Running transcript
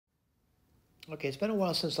Okay, it's been a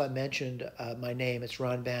while since I mentioned my name. It's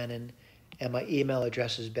Ron Bannon, and my email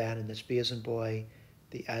address is Bannon. That's B as in boy,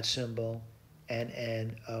 the at symbol,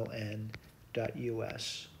 NNON.US.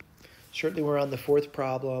 Certainly, we're on the fourth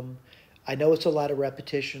problem. I know it's a lot of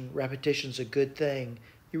repetition. Repetition's a good thing.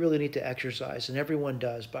 You really need to exercise, and everyone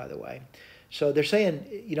does, by the way. So they're saying,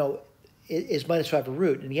 is minus five a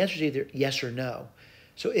root? And the answer is either yes or no.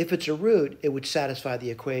 So if it's a root, it would satisfy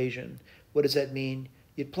the equation. What does that mean?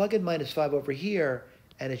 You'd plug in minus five over here,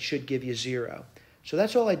 and it should give you zero. So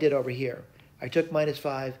that's all I did over here. I took minus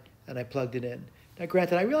five and I plugged it in. Now,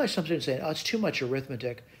 granted, I realize some students saying, "Oh, it's too much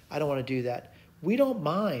arithmetic. I don't want to do that." We don't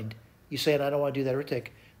mind you saying, "I don't want to do that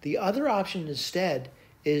arithmetic." The other option instead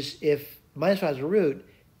is if minus five is a root,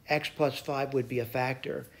 x plus five would be a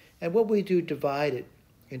factor. And what we do, divide it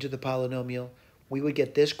into the polynomial, we would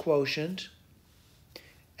get this quotient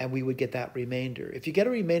and we would get that remainder. If you get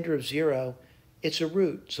a remainder of zero, it's a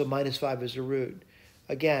root, so minus five is a root.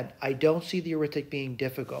 Again, I don't see the arithmetic being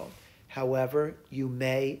difficult. However, you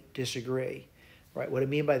may disagree, right? What I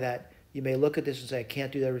mean by that, you may look at this and say, I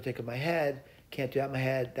can't do that arithmetic in my head, can't do that in my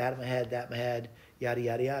head, that in my head, that in my head, yada,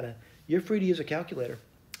 yada, yada. You're free to use a calculator.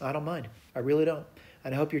 I don't mind. I really don't.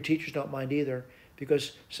 And I hope your teachers don't mind either,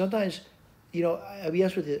 because sometimes, I'll be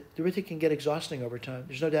honest with you, the arithmetic can get exhausting over time.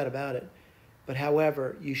 There's no doubt about it. But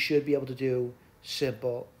however, you should be able to do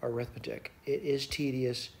simple arithmetic. It is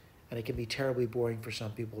tedious and it can be terribly boring for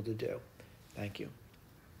some people to do. Thank you.